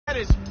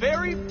is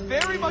very,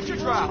 very much a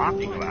drop.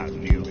 Talking about,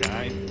 new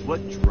guy.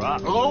 What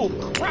drop? Oh,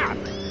 crap!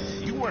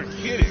 You weren't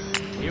kidding.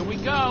 Here we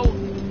go.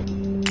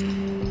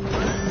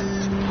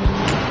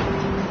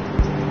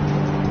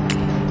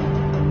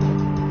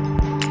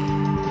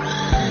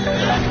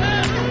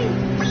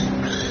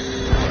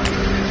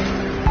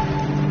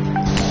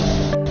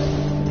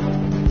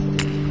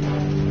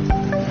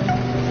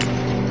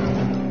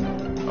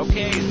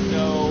 Okay,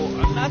 so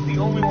I'm not the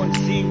only one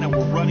seeing that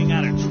we're running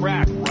out of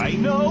track, right?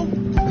 No?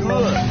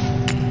 Good.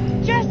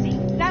 Jesse,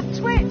 that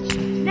switch!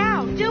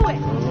 Now, do it!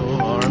 Oh,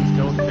 arms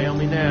don't fail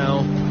me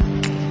now.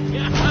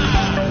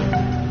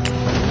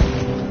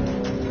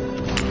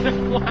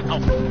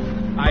 Wow.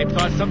 I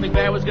thought something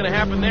bad was going to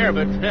happen there,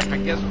 but I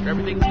guess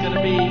everything's going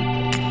to be...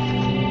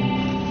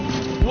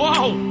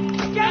 Whoa!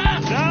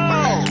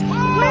 No!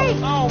 Wait!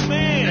 Oh,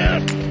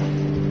 man!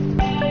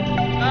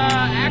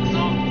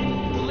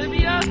 Axel?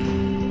 Olivia?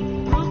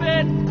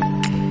 Ruben?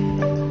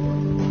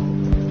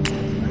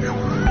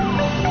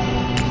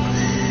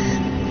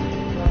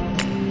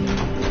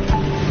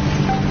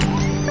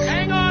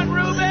 Hang on,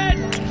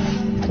 Ruben!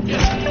 Ruben!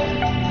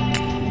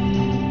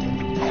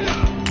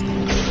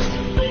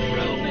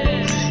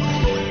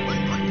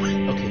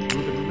 Okay,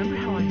 Ruben, remember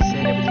how I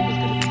said everything was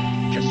going to be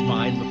just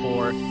fine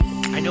before?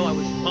 I know I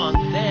was wrong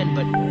then,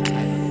 but I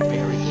have a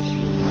very good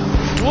feeling about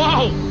it.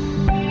 Whoa!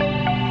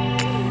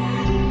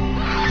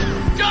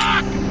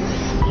 Doc!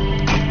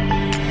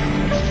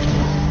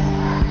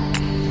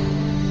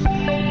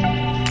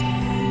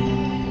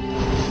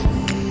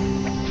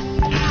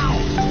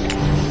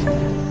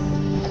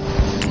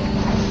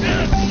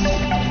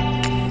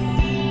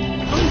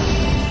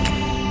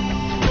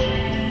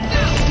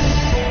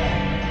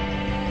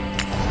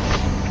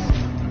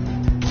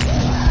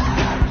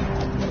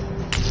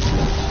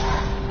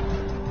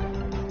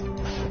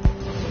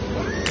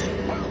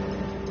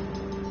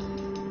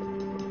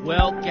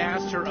 Well,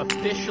 gas are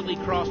officially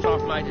crossed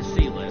off my to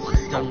see list.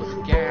 Done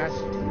with gas.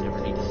 Never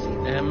need to see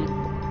them.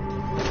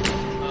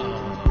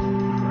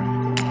 Oh, crap.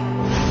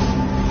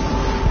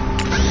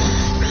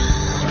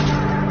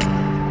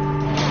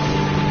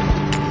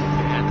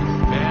 This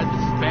is bad.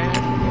 This is bad.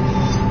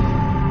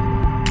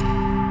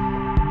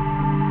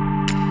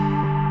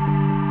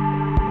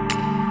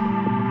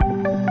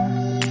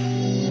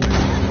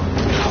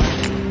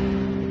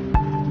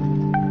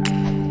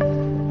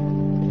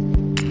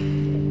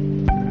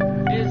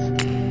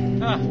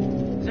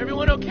 Is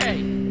everyone okay?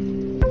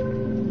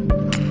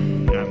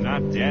 I'm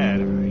not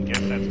dead. I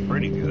guess that's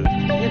pretty good.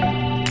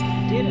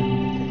 Did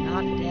him.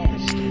 Not dead. I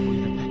just can't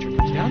believe that Petra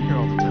comes down here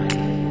all the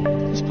time.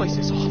 This place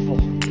is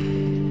awful. Your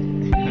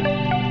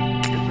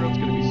throat's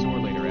gonna be sore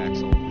later,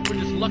 Axel. We're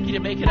just lucky to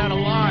make it out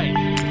alive.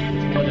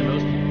 It's more than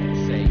most people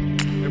would say.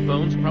 Their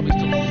bones are probably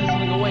still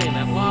sizzling away in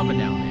that lava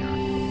down there.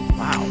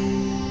 Wow.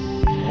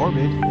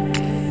 Morbid.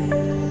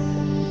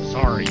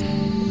 Sorry.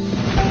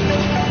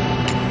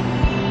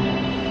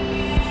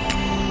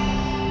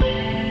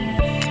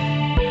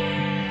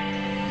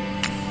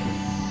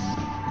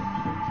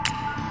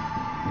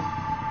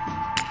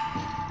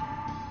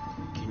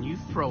 Can you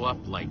throw up,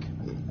 like,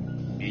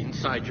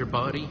 inside your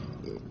body?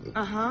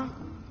 Uh-huh.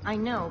 I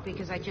know,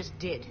 because I just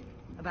did.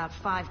 About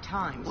 5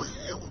 times.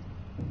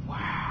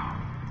 Wow.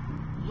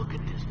 Look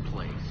at this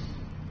place.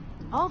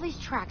 All these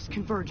tracks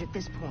converge at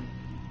this point.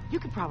 You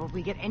could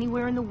probably get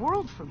anywhere in the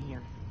world from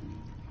here.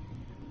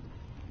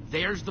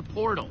 There's the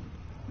portal.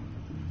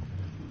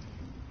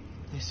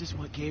 This is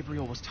what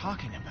Gabriel was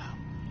talking about.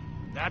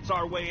 That's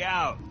our way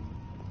out.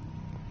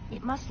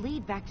 It must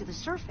lead back to the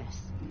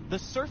surface. The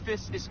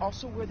surface is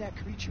also where that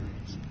creature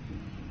is.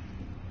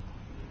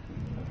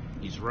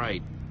 He's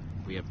right.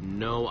 We have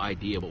no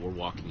idea what we're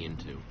walking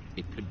into.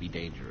 It could be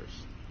dangerous.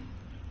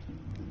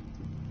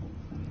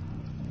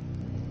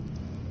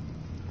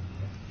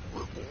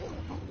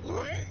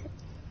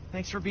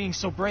 Thanks for being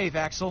so brave,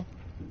 Axel.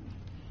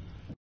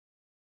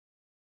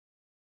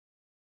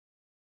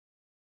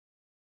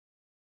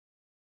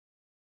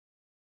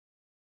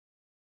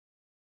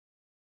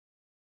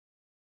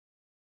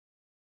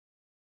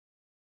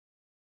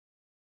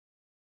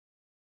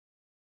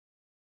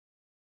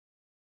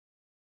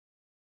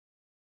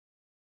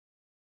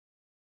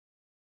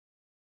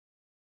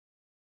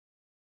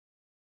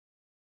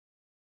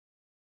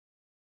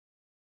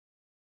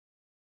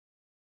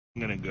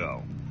 I'm gonna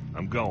go.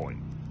 I'm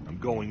going. I'm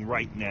going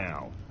right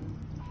now.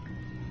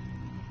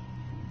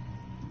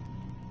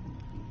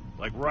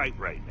 Like right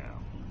now.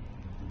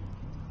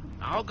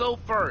 I'll go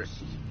first.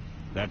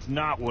 That's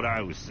not what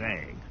I was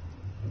saying.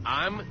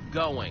 I'm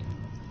going.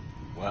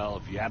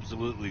 Well, if you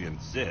absolutely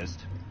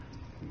insist.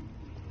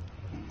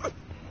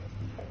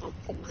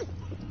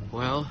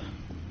 Well,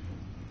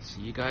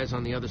 see you guys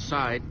on the other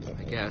side,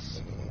 I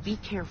guess. Be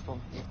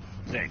careful.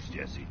 Thanks,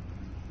 Jesse.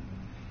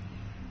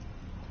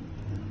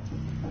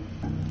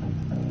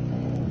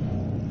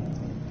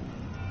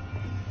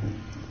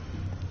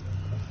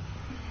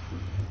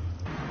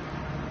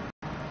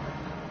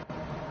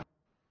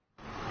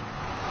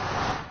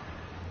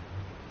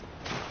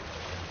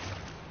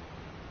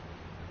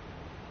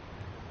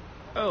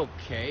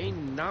 Okay,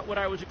 not what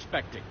I was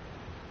expecting.